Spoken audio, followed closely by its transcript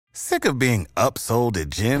Sick of being upsold at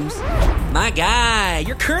gyms? My guy,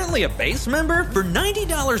 you're currently a base member? For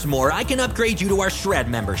 $90 more, I can upgrade you to our Shred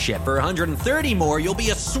membership. For $130 more, you'll be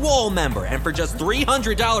a Swole member. And for just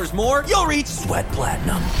 $300 more, you'll reach Sweat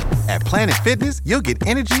Platinum. At Planet Fitness, you'll get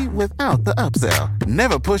energy without the upsell.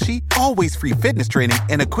 Never pushy, always free fitness training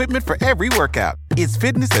and equipment for every workout. It's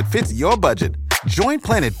fitness that fits your budget. Join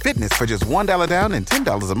Planet Fitness for just $1 down and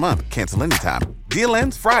 $10 a month. Cancel anytime. Deal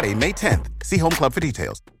ends Friday, May 10th. See Home Club for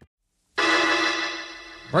details.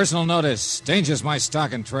 Personal notice. Danger's my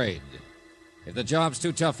stock and trade. If the job's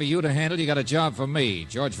too tough for you to handle, you got a job for me,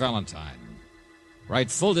 George Valentine. Write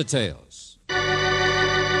full details.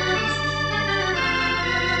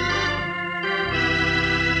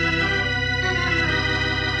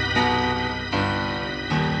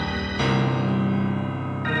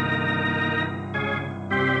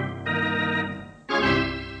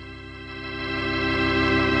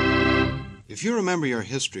 If you remember your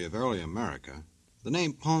history of early America, the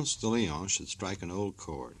name Ponce de Leon should strike an old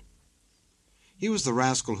chord. He was the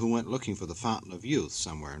rascal who went looking for the Fountain of Youth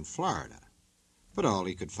somewhere in Florida, but all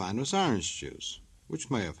he could find was orange juice,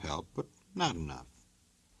 which may have helped, but not enough.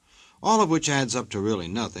 All of which adds up to really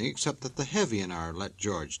nothing, except that the heavy in our Let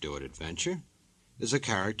George Do It adventure is a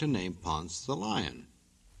character named Ponce the Lion.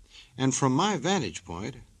 And from my vantage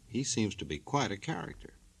point, he seems to be quite a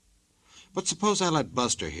character. But suppose I let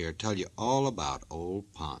Buster here tell you all about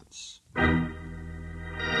old Ponce.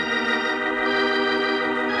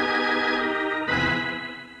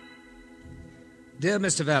 Dear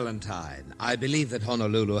Mr. Valentine, I believe that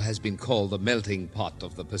Honolulu has been called the melting pot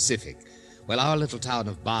of the Pacific. Well, our little town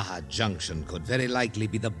of Baja Junction could very likely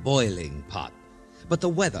be the boiling pot. But the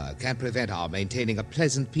weather can't prevent our maintaining a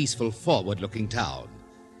pleasant, peaceful, forward-looking town.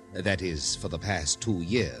 That is, for the past 2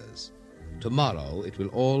 years. Tomorrow it will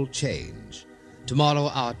all change.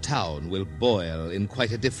 Tomorrow our town will boil in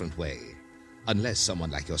quite a different way, unless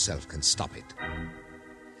someone like yourself can stop it.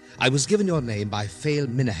 I was given your name by Phale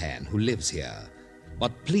Minahan, who lives here.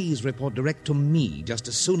 But please report direct to me just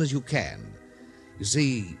as soon as you can. You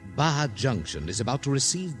see, Baja Junction is about to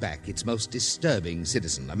receive back its most disturbing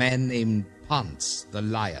citizen, a man named Ponce the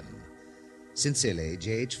Lion. Sincerely,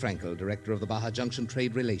 J.H. Frankel, Director of the Baja Junction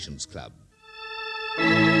Trade Relations Club.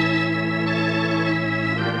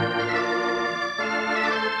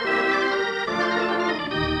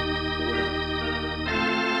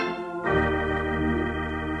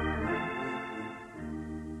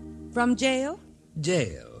 From jail?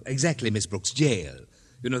 Jail. Exactly, Miss Brooks, jail.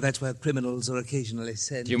 You know, that's where criminals are occasionally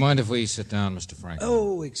sent. Do you mind if we sit down, Mr. Franklin?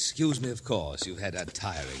 Oh, excuse me, of course. You've had a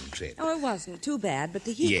tiring trip. Oh, it wasn't too bad, but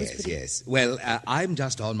the heat was pretty... Yes. Well, I'm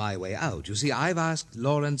just on my way out. You see, I've asked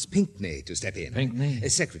Lawrence Pinckney to step in. Pinckney?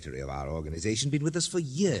 Secretary of our organization, been with us for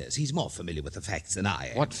years. He's more familiar with the facts than I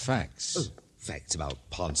am. What facts? Oh, facts about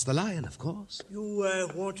Ponce the Lion, of course. You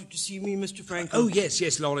wanted to see me, Mr. Franklin? Oh,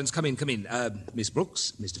 yes, Lawrence. Come in. Miss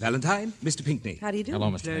Brooks, Mr. Valentine, Mr. Pinckney. How do you do?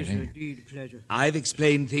 Hello, Mr. Pleasure, Pinckney. indeed, pleasure. I've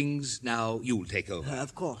explained things. Now you'll take over.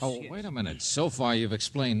 Of course. Oh, yes. wait a minute. So far, you've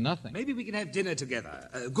explained nothing. Maybe we can have dinner together.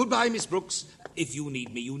 Goodbye, Miss Brooks. If you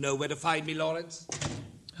need me, you know where to find me, Lawrence.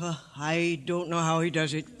 I don't know how he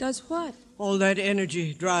does it. Does what? All that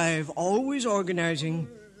energy, drive, always organizing.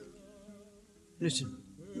 Listen.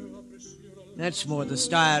 That's more the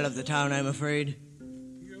style of the town, I'm afraid.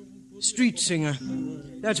 Street singer.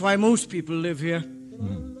 That's why most people live here.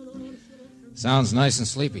 Sounds nice and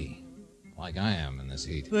sleepy, like I am in this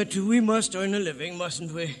heat. But we must earn a living,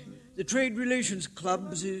 mustn't we? The Trade Relations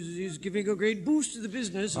Club is giving a great boost to the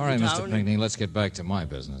business All of right, the Mr. town. Pinckney, let's get back to my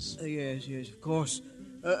business. Yes, of course.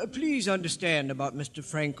 Please understand about Mr.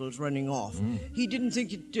 Frankel's running off. He didn't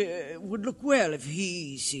think it would look well if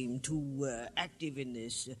he seemed too active in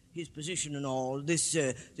this, his position and all. This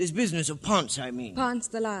business of Ponce, I mean. Ponce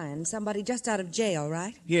the Lion, somebody just out of jail,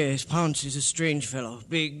 right? Yes, Ponce is a strange fellow.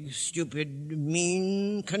 Big, stupid,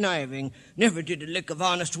 mean, conniving. Never did a lick of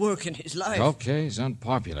honest work in his life. Okay, he's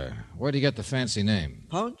unpopular. Where'd he get the fancy name?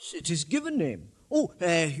 Ponce? It's his given name. Oh,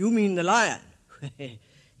 you mean the Lion.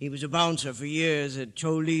 He was a bouncer for years at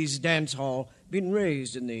Choli's dance hall. Been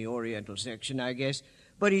raised in the Oriental section, I guess.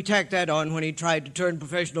 But he tacked that on when he tried to turn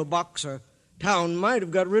professional boxer. Town might have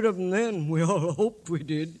got rid of him then. We all hoped we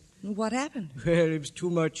did. What happened? Well, it was too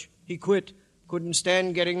much. He quit. Couldn't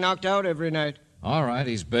stand getting knocked out every night. All right,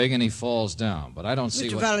 he's big and he falls down, but I don't see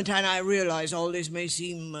Mr. what... Valentine, I realize all this may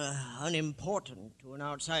seem unimportant to an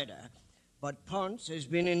outsider, but Ponce has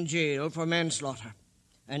been in jail for manslaughter.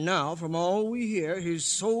 And now, from all we hear, his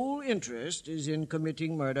sole interest is in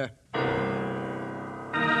committing murder.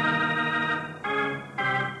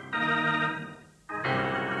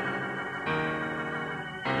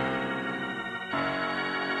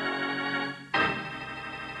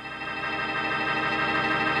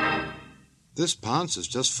 This Ponce is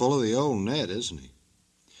just full of the old Ned, isn't he?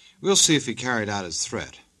 We'll see if he carried out his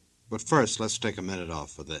threat. But first, let's take a minute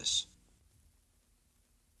off for this.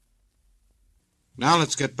 Now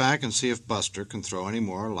let's get back and see if Buster can throw any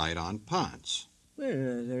more light on Ponce.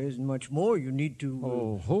 Well, there isn't much more you need to...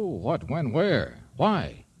 Oh, who, what, when, where?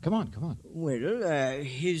 Why? Come on. Well,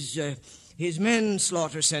 his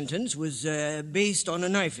manslaughter sentence was based on a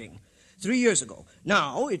knifing 3 years ago.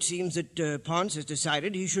 Now, it seems that Ponce has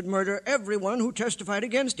decided he should murder everyone who testified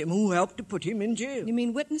against him, who helped to put him in jail. You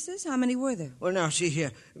mean witnesses? How many were there? Well, now, see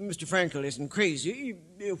here. Mr. Frankel isn't crazy.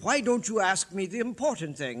 Why don't you ask me the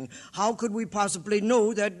important thing? How could we possibly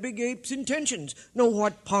know that big ape's intentions? Know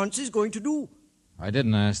what Ponce is going to do? I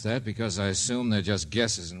didn't ask that because I assume they're just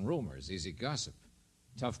guesses and rumors, easy gossip.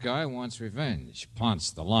 Tough guy wants revenge.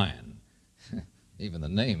 Ponce the Lion. Even the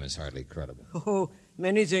name is hardly credible. Oh,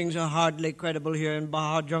 many things are hardly credible here in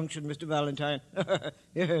Baja Junction, Mr. Valentine.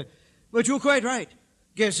 Yeah. But you're quite right.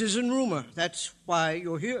 Guesses and rumor. That's why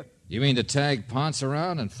you're here. You mean to tag Ponce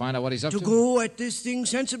around and find out what he's up to? To go at this thing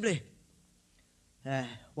sensibly.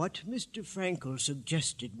 What Mr. Frankel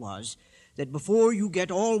suggested was that before you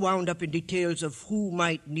get all wound up in details of who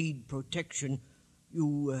might need protection,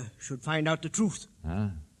 you should find out the truth.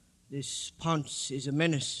 Ah. This Ponce is a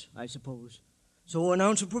menace, I suppose. So an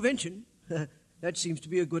ounce of prevention. That seems to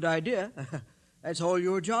be a good idea. That's all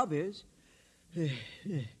your job is.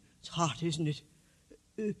 It's hot, isn't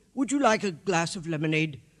it? Would you like a glass of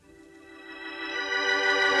lemonade?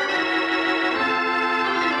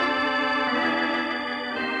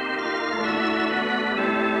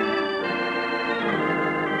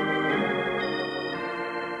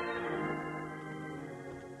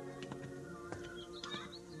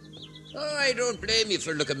 Oh, I don't blame you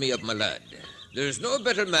for looking me up, my lad. There's no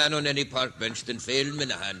better man on any park bench than Phil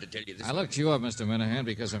Minahan, to tell you this. I looked you up, Mr. Minahan,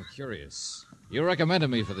 because I'm curious. You recommended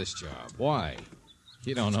me for this job. Why?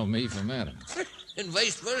 You don't know me from Adam. And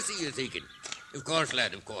vice versa, you're thinking. Of course,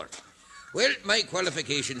 lad, of course. Well, my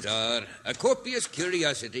qualifications are a copious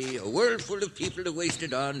curiosity, a world full of people to waste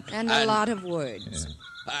it on. And a lot of words.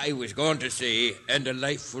 Yeah. I was going to say, and a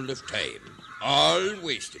life full of time. All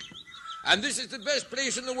wasted. And this is the best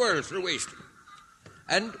place in the world for wasting.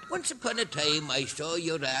 And once upon a time, I saw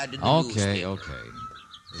your ad in the newspaper. Okay.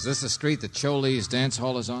 Is this the street that Choli's dance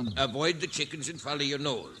hall is on? Avoid the chickens and follow your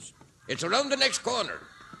nose. It's around the next corner,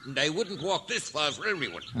 and I wouldn't walk this far for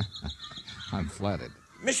everyone. I'm flattered.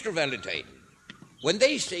 Mr. Valentine, when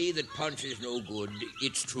they say that Ponce is no good,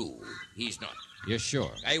 it's true. He's not. You're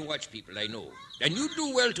sure? I watch people I know. And you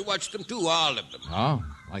do well to watch them, too, all of them. Oh,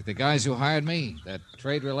 like the guys who hired me, that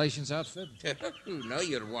trade relations outfit? Now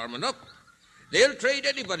you're warming up. They'll trade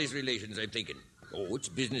anybody's relations, I'm thinking. Oh, it's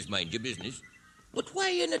business, mind your business. But why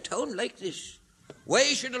in a town like this? Why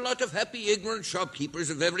should a lot of happy, ignorant shopkeepers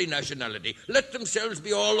of every nationality let themselves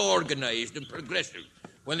be all organized and progressive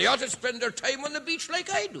when they ought to spend their time on the beach like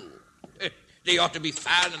I do? They ought to be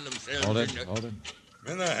fanning themselves. Hold it.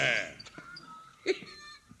 Minahan.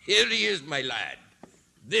 Here he is, my lad.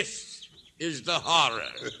 This is the horror.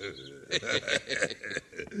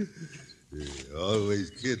 Always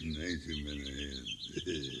kidding, ain't you,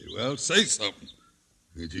 Minahan? Well, say something.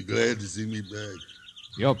 Ain't you glad to see me back?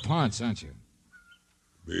 You're Ponce, aren't you?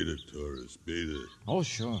 Beta, Taurus, beta. Oh,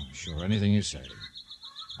 sure. Anything you say.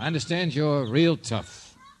 I understand you're real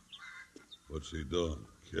tough. What's he doing?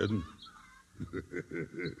 Kidding?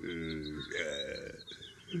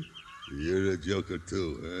 You're a joker,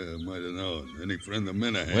 too. I might have known. Any friend of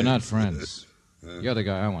Minahan? We're not friends. You're the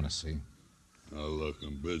guy I want to see. Oh, look,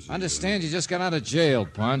 I'm busy. Understand you just got out of jail,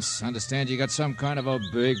 Ponce. Understand you got some kind of a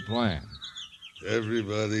big plan.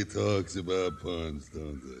 Everybody talks about Ponce,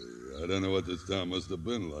 don't they? I don't know what this town must have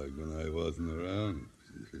been like when I wasn't around.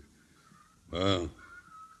 Well,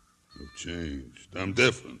 I've changed. I'm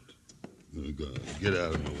different. Get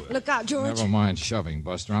out of my way. Look out, George. Never mind shoving,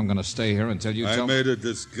 Buster. I'm going to stay here until you tell me. I made a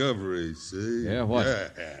discovery, see? Yeah, what?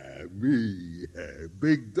 Yeah, me.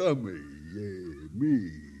 Big dummy. Yeah,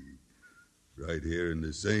 me. Right here in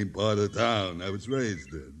the same part of town I was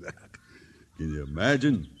raised in. Can you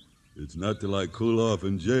imagine? It's not till I cool off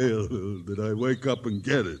in jail that I wake up and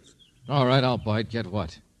get it. All right, I'll bite. Get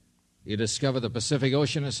what? You discovered the Pacific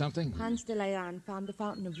Ocean or something? Ponce de Leon found the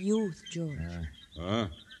Fountain of Youth, George. Huh?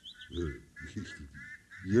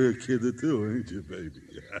 You're a kidder too, ain't you, baby?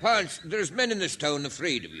 Ponce, there's men in this town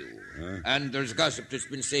afraid of you. Huh? And there's gossip that's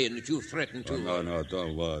been saying that you threatened to... Oh, no,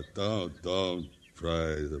 don't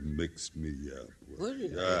try to mix me up. What?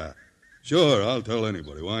 Yeah. Sure, I'll tell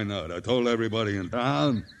anybody. Why not? I told everybody in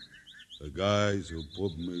town. The guys who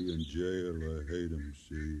put me in jail, I hate them,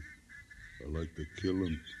 see? I like to kill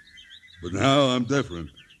them. But now I'm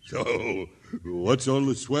different. So, what's all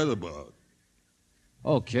the sweat about?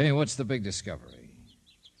 Okay, what's the big discovery?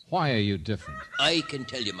 Why are you different? I can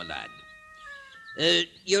tell you, my lad.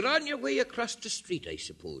 You're on your way across the street, I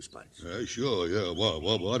suppose, Ponce. Sure, yeah.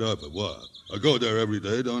 What of it? What? I go there every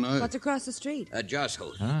day, don't I? What's across the street? A Joss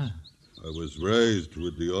house. Huh? I was raised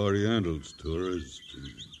with the Orientals, tourists.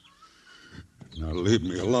 Now leave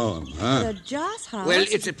me alone, huh? The Joss house? Well,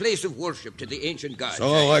 it's a place of worship to the ancient gods.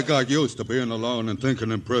 So I got used to being alone and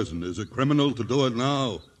thinking in prison. Is it criminal to do it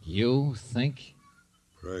now? You think?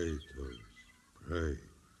 Pray, tourists, pray.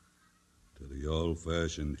 To the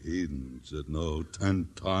old-fashioned heathens that know 10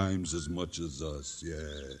 times as much as us,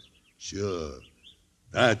 yeah. Sure.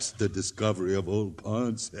 That's the discovery of old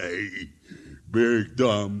Ponce, hey. Big,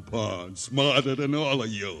 dumb Ponce, smarter than all of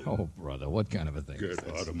you. Oh, brother, what kind of a thing is Get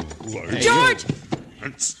this? out of my way. Hey, George!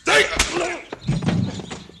 And stay alone!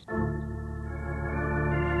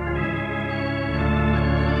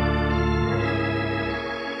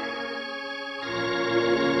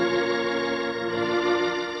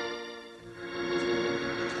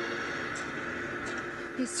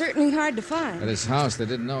 He's certainly hard to find. At his house, they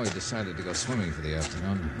didn't know he decided to go swimming for the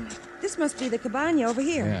afternoon. This must be the cabana over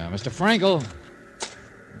here. Yeah, Mr. Frankel.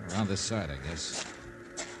 Around this side, I guess.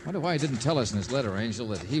 Wonder why he didn't tell us in his letter, Angel,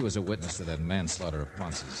 that he was a witness to that manslaughter of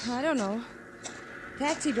Ponce's. I don't know.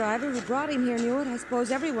 Taxi driver who brought him here knew it. I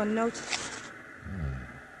suppose everyone knows.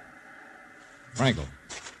 Frankel.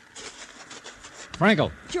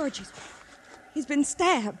 Frankel! George, he's been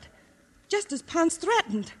stabbed. Just as Ponce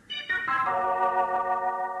threatened.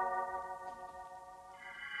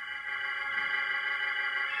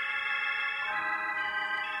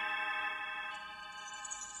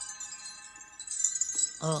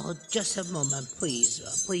 Oh, just a moment, please.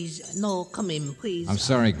 Please, no, come in, please. I'm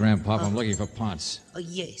sorry, Grandpop. I'm looking for Ponce.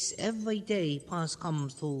 Yes, every day Ponce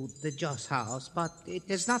comes to the Joss house, but it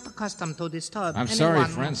is not the custom to disturb I'm anyone. sorry,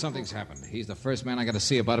 friend. Something's happened. He's the first man I got to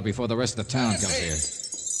see about it before the rest of the town comes here.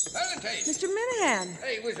 Valentine! Mr. Minahan.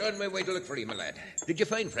 I was on my way to look for you, my lad. Did you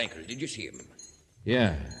find Frankel? Did you see him?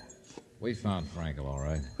 Yeah. We found Frankel, all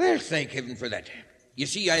right. Well, thank heaven for that. You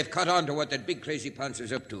see, I have caught on to what that big crazy Ponce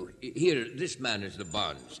is up to. Here, this man is the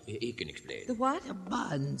Bonds. He can explain. The what? The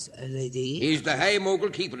Bonds, lady. He's the high mogul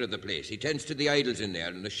keeper of the place. He tends to the idols in there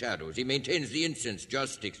and the shadows. He maintains the incense,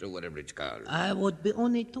 joss sticks, or whatever it's called. I would be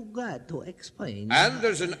only too glad to explain. And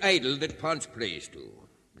there's an idol that Ponce prays to.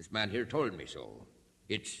 This man here told me so.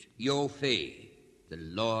 It's Yo Fei, the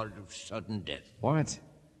Lord of Sudden Death. What?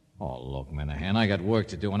 Oh, look, Minahan, I got work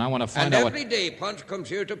to do, and I want to find And out every day Ponce comes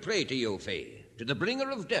here to pray to Yo Fei, to the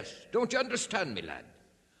bringer of death. Don't you understand me, lad?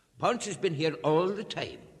 Ponce has been here all the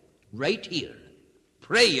time, right here,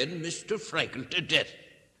 praying Mr. Frankel to death.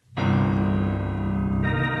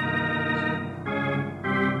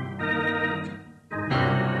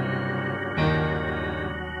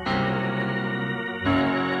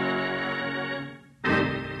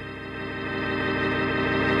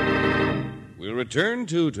 We'll return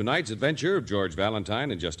to tonight's adventure of George Valentine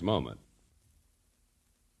in just a moment.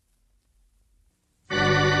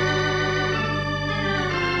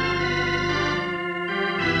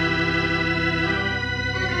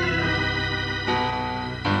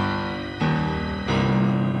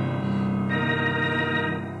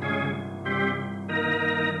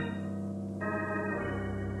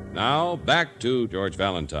 Now, back to George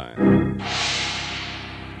Valentine.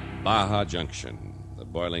 Baja Junction, the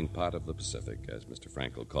boiling pot of the Pacific, as Mr.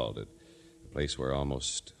 Frankel called it. A place where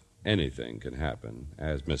almost anything can happen,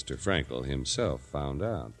 as Mr. Frankel himself found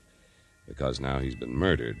out. Because now he's been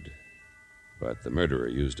murdered. But the murderer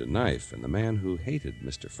used a knife, and the man who hated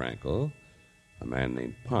Mr. Frankel, a man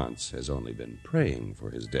named Ponce, has only been praying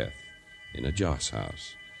for his death in a joss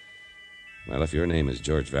house. Well, if your name is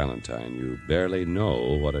George Valentine, you barely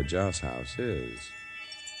know what a joss house is.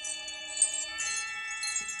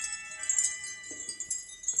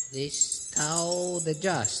 This Tao the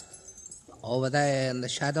Just. Over there in the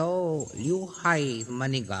shadow, Liu Hai,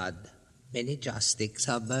 money god. Many joss sticks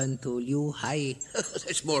are burned to Liu Hai.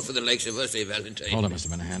 That's more for the likes of us, Valentine? Hold on, Mr.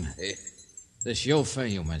 Minahan. This Yo Fei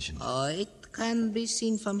you mentioned. It can be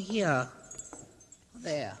seen from here.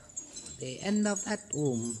 There. The end of that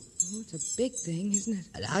room. Oh, it's a big thing, isn't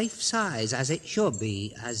it? Life-size, as it should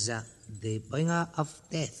be, as the bringer of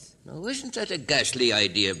death. Now, isn't that a ghastly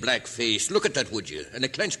idea, black-faced? Look at that, would you? And a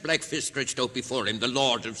clenched black fist stretched out before him, the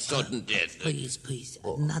Lord of Sudden Death. Please,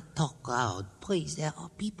 not talk loud. Please, there are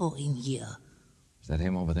people in here. Is that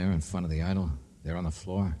him over there in front of the idol? There on the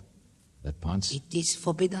floor? That Ponce? It is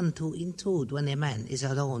forbidden to intrude when a man is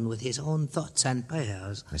alone with his own thoughts and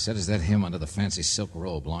prayers. I said, is that him under the fancy silk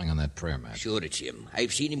robe lying on that prayer mat? Sure, it's him.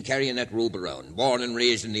 I've seen him carrying that robe around. Born and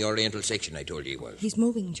raised in the Oriental section, I told you he was. He's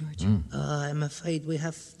moving, George. I'm afraid we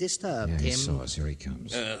have disturbed Yeah, him. he saw us. Here he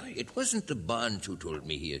comes. It wasn't the Bonds who told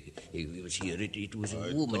me he was here. It was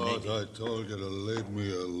a woman. I told you to leave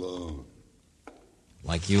me alone.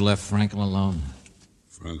 Like you left Frankel alone?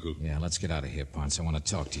 Frankel? Yeah, let's get out of here, Ponce. I want to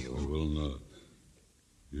talk to you. I will not.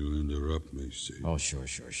 You interrupt me, see? Oh, sure.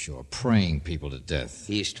 Praying people to death.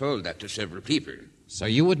 He's told that to several people. So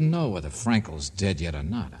you wouldn't know whether Frankel's dead yet or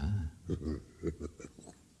not, huh?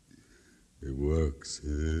 It works.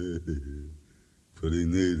 Pretty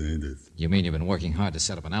neat, ain't it? You mean you've been working hard to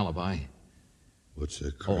set up an alibi? What's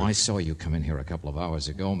that? Oh, I saw you come in here a couple of hours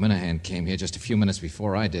ago. Minahan came here just a few minutes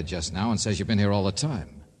before I did just now and says you've been here all the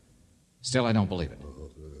time. Still, I don't believe it.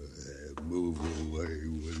 Move away,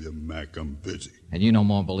 will you, Mac? I'm busy. And you no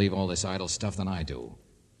more believe all this idle stuff than I do.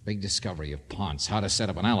 Big discovery of Ponce. How to set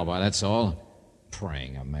up an alibi, that's all.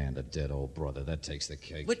 Praying a man to dead old brother, that takes the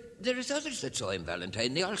cake. But there's others that saw him,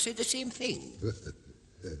 Valentine. They all say the same thing.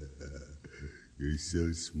 You're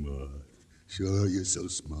so smart. Sure, you're so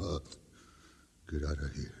smart. Get out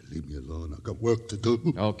of here. Leave me alone. I've got work to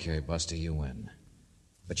do. Okay, Buster, you win.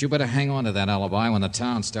 But you better hang on to that alibi when the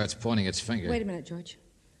town starts pointing its finger. Wait a minute, George.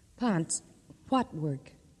 Ponce, what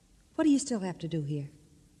work? What do you still have to do here?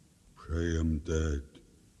 Pray 'em dead.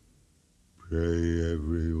 Pray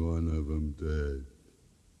every one of 'em dead.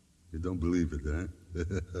 You don't believe it, huh?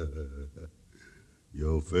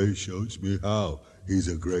 Your face shows me how. He's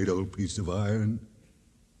a great old piece of iron.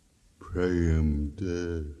 Pray 'em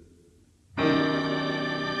dead.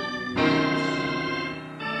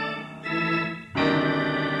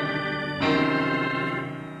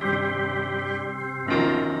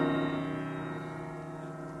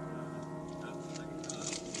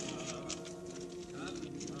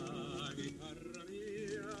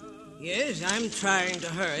 Yes, I'm trying to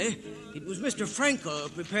hurry. It was Mr. Frankel who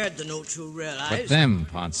prepared the note, you realize. But them,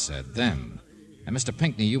 Ponce said, them. And Mr.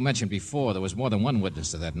 Pinckney, you mentioned before there was more than one witness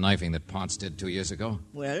to that knifing that Ponce did 2 years ago.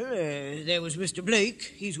 Well, there was Mr.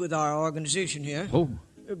 Blake. He's with our organization here. Who?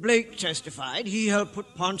 Blake testified. He helped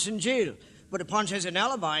put Ponce in jail. But if Ponce has an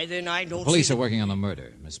alibi, then I don't Police see... are working on the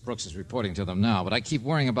murder. Miss Brooks is reporting to them now, but I keep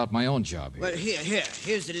worrying about my own job here. Well,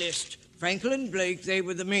 here's the list. Frankel and Blake, they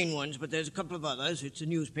were the main ones, but there's a couple of others. It's a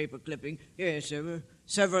newspaper clipping. Yes, there were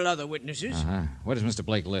several other witnesses. Uh-huh. Where does Mr.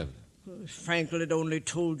 Blake live? Frankel had only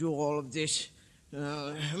told you all of this.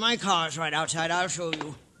 My car's right outside. I'll show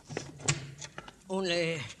you.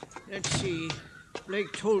 Only, let's see.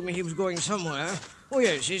 Blake told me he was going somewhere. Oh,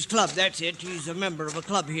 yes, his club, that's it. He's a member of a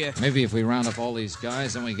club here. Maybe if we round up all these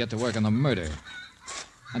guys, then we get to work on the murder.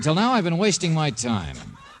 Until now, I've been wasting my time.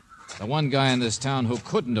 The one guy in this town who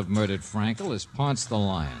couldn't have murdered Frankel is Ponce the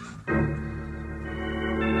Lion.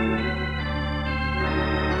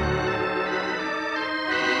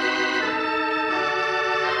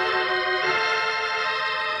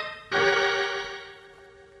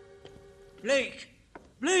 Blake!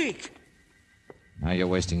 Now you're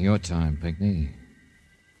wasting your time, Pinckney.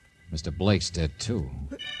 Mr. Blake's dead, too.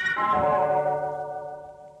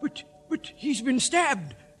 But he's been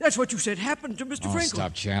stabbed. That's what you said happened to Mr. Frankel.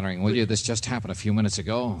 Stop chattering, will you? This just happened a few minutes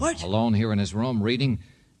ago. What? Alone here in his room, reading.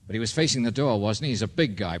 But he was facing the door, wasn't he? He's a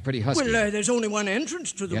big guy, pretty husky. Well, there's only one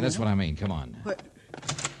entrance to the room. Yeah, that's what I mean. Come on. What?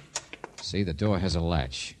 See, the door has a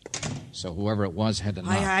latch. So whoever it was had to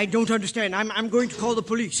knock. I don't understand. I'm going to call the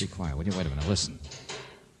police. Be quiet, will you? Wait a minute. Listen.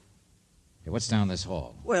 Hey, what's down this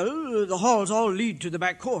hall? Well, the halls all lead to the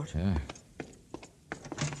back court. Yeah. Hey,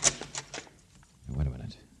 wait a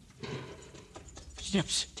minute.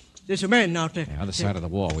 Steps. There's a man out there. The other side of the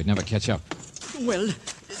wall. We'd never catch up. Well,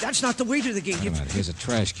 that's not the way to the gate. Wait a minute. Here's a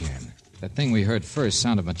trash can. That thing we heard first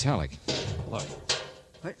sounded metallic. Look.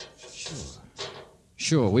 What?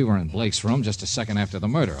 Sure, we were in Blake's room just a second after the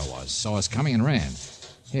murderer was. Saw us coming and ran.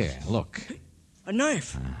 Here, look. A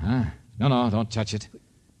knife. Uh-huh. No, don't touch it.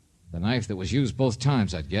 The knife that was used both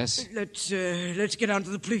times, I'd guess. Let's get on to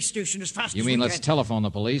the police station as fast as we You can. mean let's telephone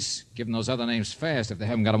the police? Give them those other names fast if they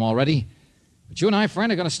haven't got them already? But you and I,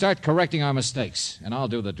 friend, are going to start correcting our mistakes, and I'll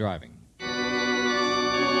do the driving.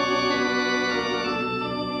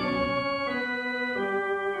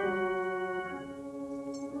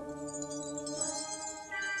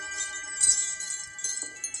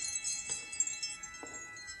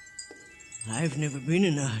 I've never been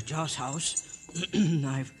in a joss house.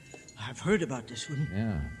 I've heard about this one.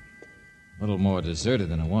 Yeah. A little more deserted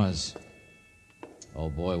than it was.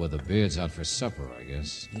 Old boy with the beard's out for supper, I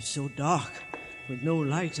guess. It's so dark. With no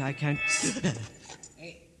lights, I can't...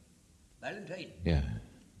 Valentine. Yeah.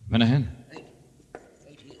 Minahan?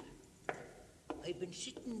 Right here. I've been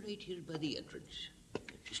sitting right here by the entrance.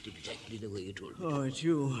 Just exactly the way you told me. Oh, it's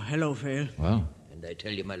you. Hello, Phil. Well? And I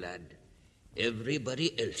tell you, my lad,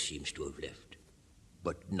 everybody else seems to have left.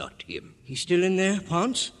 But not him. He's still in there,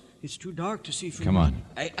 Ponce? It's too dark to see from Come on.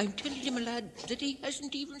 I'm telling you, my lad, that he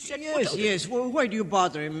hasn't even set foot out. Yes. Well, why do you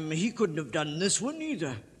bother him? He couldn't have done this one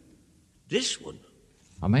either. This one?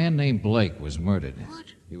 A man named Blake was murdered. What?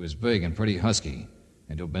 He was big and pretty husky.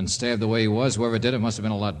 And to have been stabbed the way he was, whoever did it must have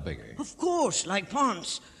been a lot bigger. Of course, like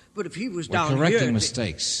Ponce. But if he was We're down here... correcting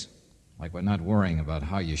mistakes. Like we're not worrying about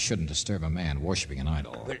how you shouldn't disturb a man worshipping an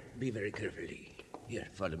idol. Well, be very careful, Lee. Here,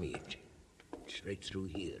 follow me. It's right through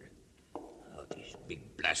here. Oh, these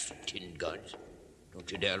big blasted tin gods.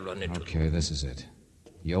 Don't you dare run into them. Okay, this is it.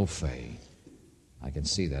 Yo Fei. I can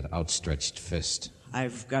see that outstretched fist.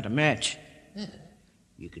 I've got a match. Yeah.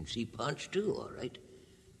 You can see Ponce, too, all right.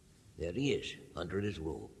 There he is, under his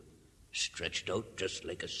robe. Stretched out just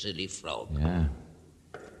like a silly frog. Yeah.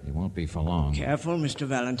 He won't be for long. Careful, Mr.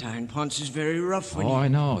 Valentine. Ponce is very rough when I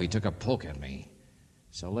know. He took a poke at me.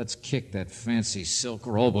 So let's kick that fancy silk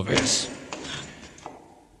robe of his.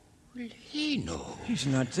 Well, he knows. He's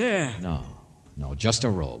not there. No, just a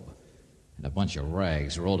robe. And a bunch of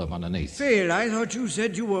rags rolled up underneath. Phil, I thought you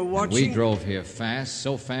said you were watching... And we drove here fast,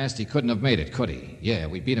 so fast he couldn't have made it, could he? Yeah,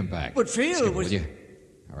 we beat him back. But Phil Skipper, was... will you?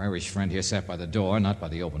 Our Irish friend here sat by the door, not by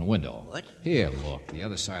the open window. What? Here, look, the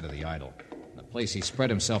other side of the idol. The place he spread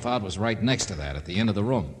himself out was right next to that, at the end of the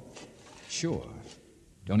room. Sure.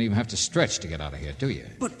 Don't even have to stretch to get out of here, do you?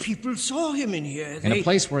 But people saw him in here. In a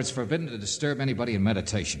place where it's forbidden to disturb anybody in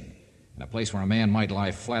meditation. In a place where a man might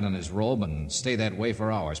lie flat on his robe and stay that way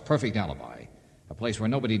for hours. Perfect alibi. A place where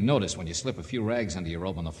nobody'd notice when you slip a few rags under your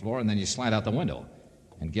robe on the floor and then you slide out the window.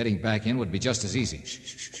 And getting back in would be just as easy.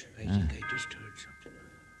 Shh. I think I just heard something.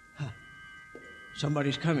 Huh.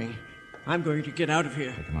 Somebody's coming. I'm going to get out of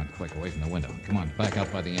here. Hey, come on, quick, away from the window. Come on, back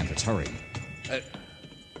out by the entrance. Hurry.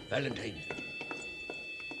 Valentine.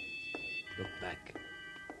 Look back.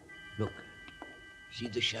 Look. See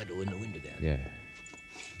the shadow in the window there? Yeah.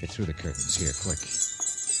 Get through the curtains. Here, quick.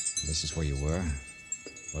 This is where you were.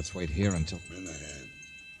 Let's wait here until... Minahan.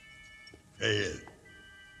 Phil.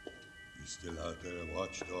 You still out there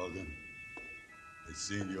watchdogging? I've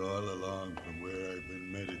seen you all along from where I've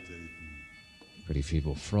been meditating. Pretty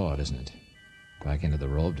feeble fraud, isn't it? Back into the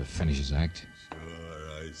robe to finish his act.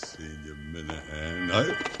 Sure, I seen you,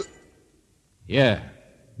 Minahan. Yeah,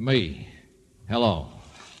 me. Hello.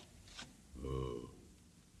 Oh.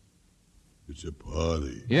 It's a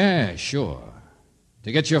party. Yeah, sure.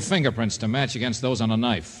 To get your fingerprints to match against those on a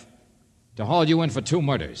knife. To haul you in for 2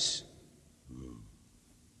 murders.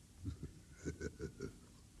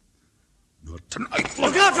 Not tonight.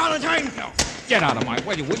 Look out, Valentine! No, get out of my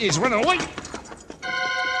way, will you? He's running away.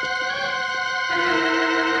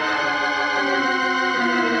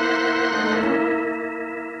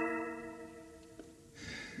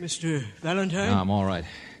 Mr. Valentine? No, I'm all right.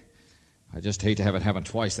 I just hate to have it happen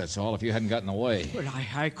twice, that's all, if you hadn't gotten away. Well,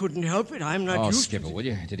 I couldn't help it. I'm not used Skipper, to... will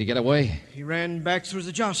you? Did he get away? He ran back through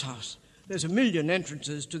the Joss house. There's a million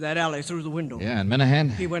entrances to that alley through the window. Yeah, and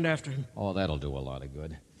Minahan? He went after him. Oh, that'll do a lot of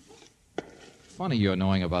good. Funny you're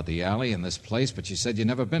knowing about the alley and this place, but you said you'd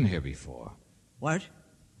never been here before. What?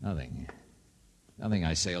 Nothing. Nothing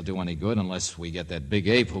I say will do any good unless we get that big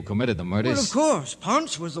ape who committed the murders. Well, of course.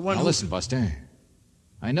 Ponce was the one Now, listen, Buster.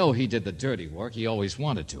 I know he did the dirty work. He always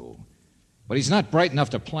wanted to. But he's not bright enough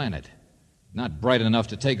to plan it. Not bright enough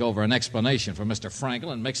to take over an explanation for Mr.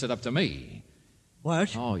 Frankel and mix it up to me.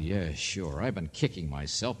 What? Oh, yeah, sure. I've been kicking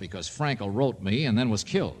myself because Frankel wrote me and then was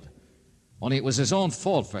killed. Only it was his own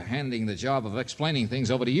fault for handing the job of explaining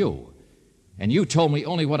things over to you. And you told me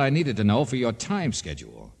only what I needed to know for your time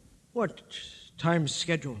schedule. What time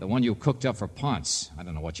schedule? The one you cooked up for Ponce. I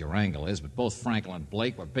don't know what your angle is, but both Frankel and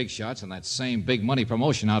Blake were big shots in that same big money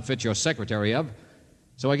promotion outfit you're secretary of.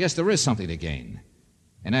 So I guess there is something to gain.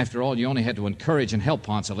 And after all, you only had to encourage and help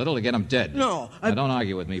Ponce a little to get him dead. No, Now, don't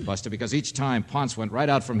argue with me, Buster, because each time Ponce went right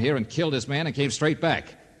out from here and killed his man and came straight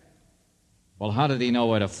back. Well, how did he know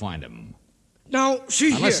where to find him? Now, see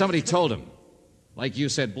Unless here. somebody told him. Like you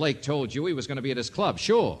said, Blake told you he was going to be at his club.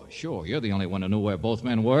 Sure. You're the only one who knew where both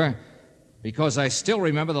men were. Because I still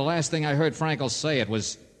remember the last thing I heard Frankel say. It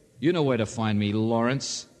was, "You know where to find me,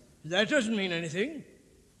 Lawrence." That doesn't mean anything.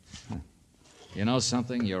 You know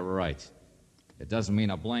something? You're right. It doesn't mean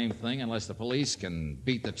a blame thing unless the police can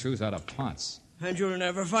beat the truth out of Ponce. And you'll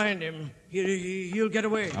never find him. He'll get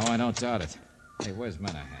away. Oh, I don't doubt it. Hey, where's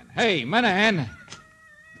Minahan? Hey, Minahan!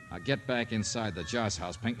 Now get back inside the Joss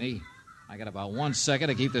house, Pinckney. I got about 1 second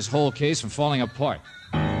to keep this whole case from falling apart.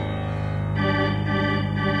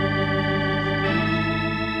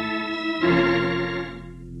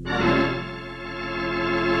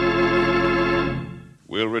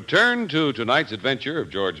 We'll return to tonight's adventure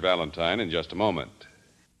of George Valentine in just a moment.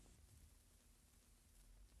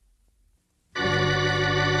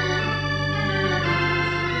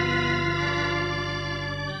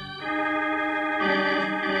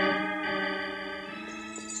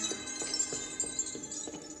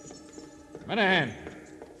 Minahan!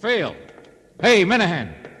 Phil! Hey,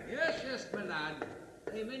 Minahan! Yes, my lad.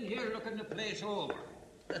 I'm in here looking the place over.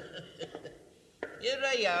 Here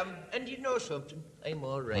I am, and you know something, I'm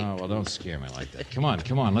all right. Oh, well, don't scare me like that. Come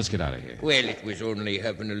on, let's get out of here. Well, it was only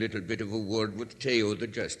having a little bit of a word with Teo the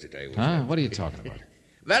Just that I was. Huh? What are you talking about?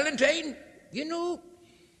 Valentine, you know,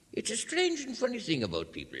 it's a strange and funny thing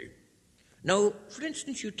about people. Now, for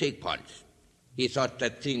instance, you take Ponce. He thought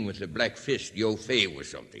that thing with the black fist, Yo Fei,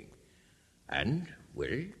 was something. And,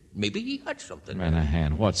 well, maybe he had something.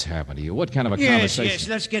 Minahan, what's happened to you? What kind of a Yes,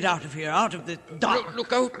 conversation? let's get out of here, out of the dark.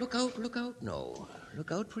 Look out. No. Look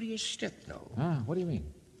out for your step now. Ah, what do you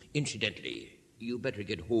mean? Incidentally, you better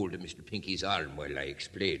get hold of Mr. Pinky's arm while I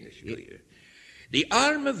explain this to you. The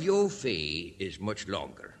arm of Yo Fei is much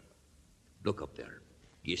longer. Look up there.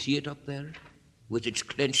 Do you see it up there? With its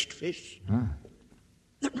clenched fist? Huh?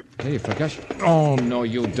 Hey, for gosh. Oh, no,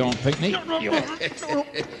 you don't, Pinkney.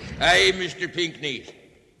 Aye, Mr. Pinkney.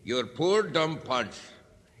 Your poor dumb Ponce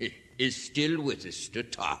is still with us to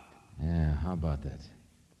talk. Yeah, how about that?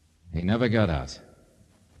 He never got out.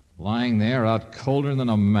 Lying there out colder than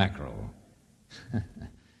a mackerel.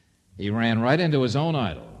 He ran right into his own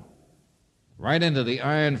idol. Right into the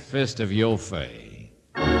iron fist of Yo Fei.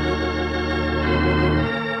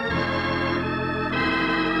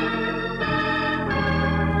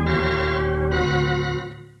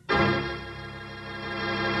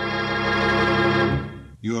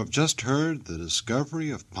 You have just heard The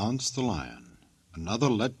Discovery of Ponce the Lion, another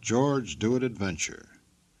Let George Do It adventure.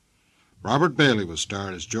 Robert Bailey was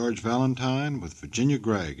starred as George Valentine with Virginia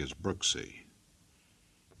Gregg as Brooksy.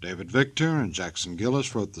 David Victor and Jackson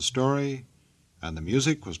Gillis wrote the story, and the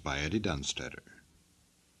music was by Eddie Dunstetter.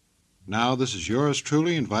 Now this is yours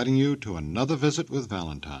truly inviting you to another visit with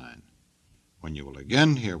Valentine, when you will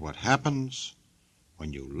again hear what happens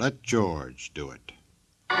when you let George do it.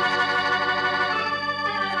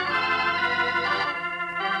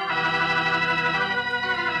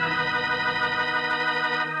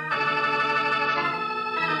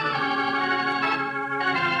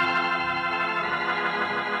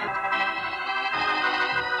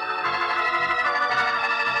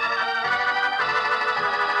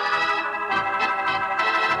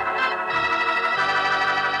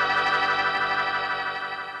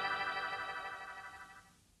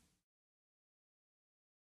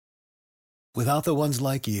 Without the ones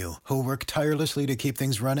like you, who work tirelessly to keep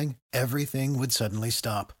things running, everything would suddenly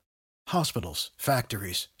stop. Hospitals,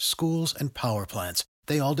 factories, schools, and power plants,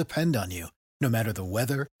 they all depend on you. No matter the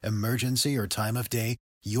weather, emergency, or time of day,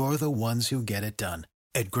 you're the ones who get it done.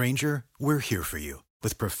 At Grainger, we're here for you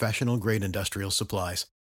with professional-grade industrial supplies.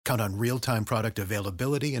 Count on real-time product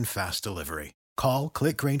availability and fast delivery. Call,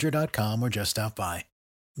 click Grainger.com, or just stop by.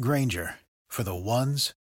 Grainger, for the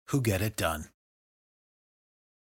ones who get it done.